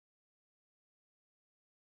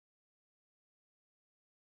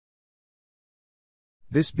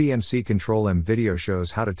This BMC Control-M video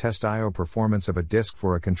shows how to test I/O performance of a disk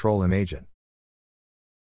for a Control-M agent.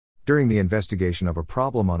 During the investigation of a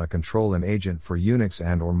problem on a Control-M agent for Unix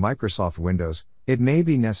and/or Microsoft Windows, it may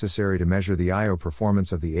be necessary to measure the I/O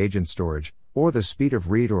performance of the agent storage, or the speed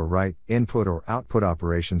of read or write, input or output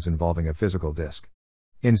operations involving a physical disk.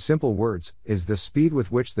 In simple words, is the speed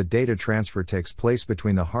with which the data transfer takes place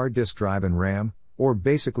between the hard disk drive and RAM, or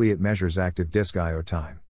basically it measures active disk I/O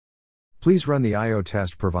time. Please run the I/O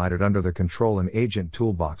test provided under the Control-M agent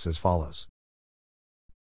toolbox as follows.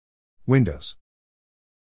 Windows.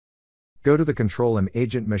 Go to the Control-M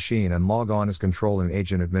agent machine and log on as Control-M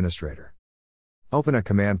agent administrator. Open a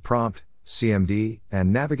command prompt, CMD,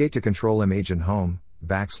 and navigate to Control-M agent home,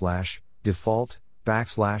 /default,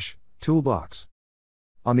 /toolbox.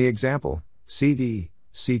 On the example, cd,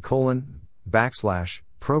 /program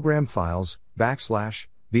files,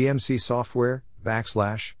 /bmc software,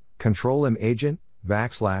 Control-M agent,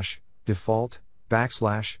 /default,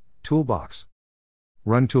 /toolbox.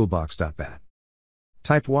 Run toolbox.bat.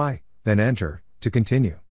 Type Y, then enter, to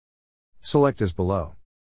continue. Select as below.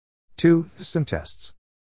 2. System tests.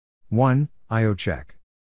 1. I/O check.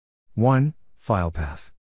 1. File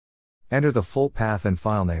path. Enter the full path and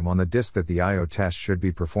file name on the disk that the I/O test should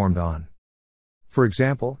be performed on. For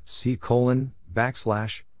example, /temp,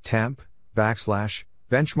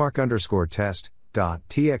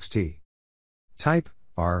 /benchmark_test.txt. Type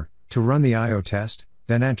R to run the I/O test,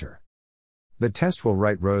 then enter. The test will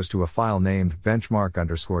write rows to a file named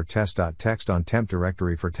benchmark_test.txt on temp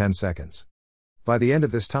directory for 10 seconds. By the end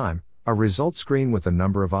of this time, a result screen with the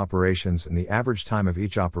number of operations and the average time of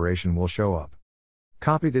each operation will show up.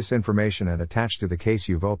 Copy this information and attach to the case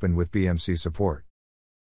you've opened with BMC support.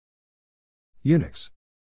 Unix.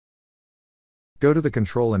 Go to the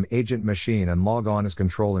Control-M agent machine and log on as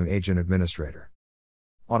Control-M agent administrator.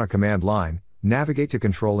 On a command line, navigate to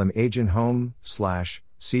Control-M agent home,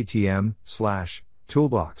 /ctm,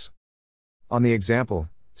 /toolbox. On the example,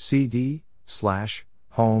 cd,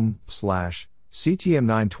 /home,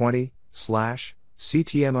 /ctm920,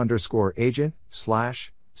 /ctm_agent,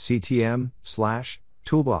 /ctm,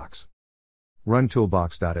 /toolbox. Run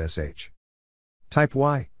toolbox.sh. Type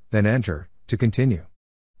Y, then enter, to continue.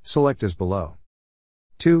 Select as below.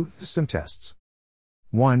 2. System tests.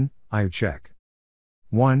 1. I/O check.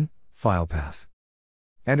 1. File path.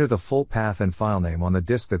 Enter the full path and file name on the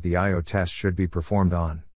disk that the I/O test should be performed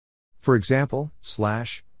on. For example,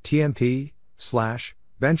 /tmp,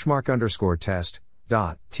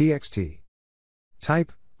 /benchmark_test.txt.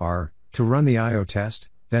 Type R to run the I/O test,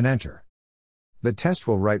 then enter. The test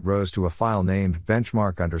will write rows to a file named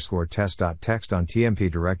benchmark_test.txt on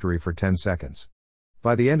TMP directory for 10 seconds.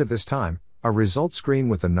 By the end of this time, a result screen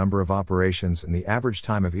with the number of operations and the average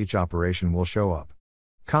time of each operation will show up.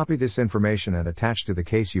 Copy this information and attach to the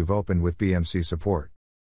case you've opened with BMC support.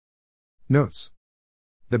 Notes.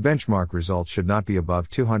 The benchmark result should not be above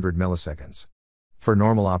 200 milliseconds. For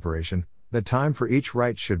normal operation, the time for each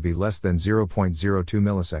write should be less than 0.02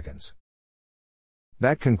 milliseconds.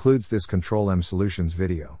 That concludes this Control-M Solutions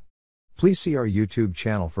video. Please see our YouTube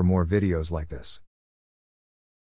channel for more videos like this.